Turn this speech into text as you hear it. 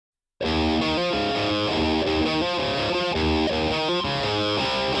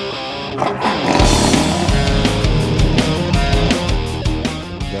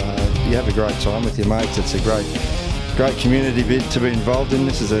a great time with your mates. It's a great community bit to be involved in.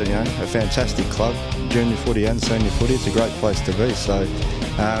 This is a fantastic club, junior footy and senior footy. It's a great place to be. So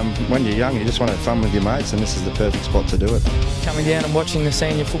when you're young, you just want to have fun with your mates, and this is the perfect spot to do it. Coming down and watching the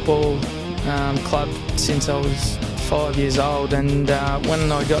senior football club since I was 5 years old, and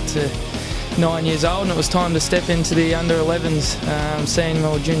when I got to 9 years old and it was time to step into the under-11s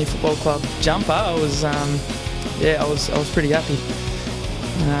Seymour Junior Football Club jumper, I was pretty happy.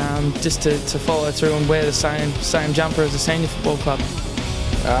 Just to follow through and wear the same jumper as the senior football club.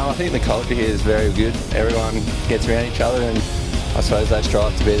 I think the culture here is very good. Everyone gets around each other, and I suppose they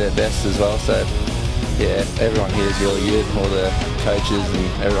strive to be their best as well. So yeah, everyone here is really good. All the coaches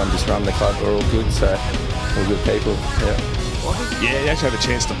and everyone just run the club are all good. So all good people. Yeah, you actually have a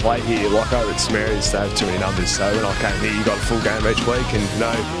chance to play here. Like over at Seymour's, they have too many numbers. So when I came here, you got a full game each week, and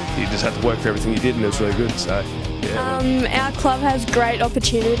you just had to work for everything you did, and it was really good. So yeah. Our club has great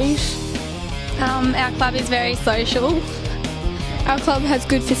opportunities. Our club is very social. Our club has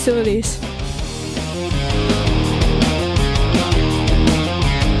good facilities.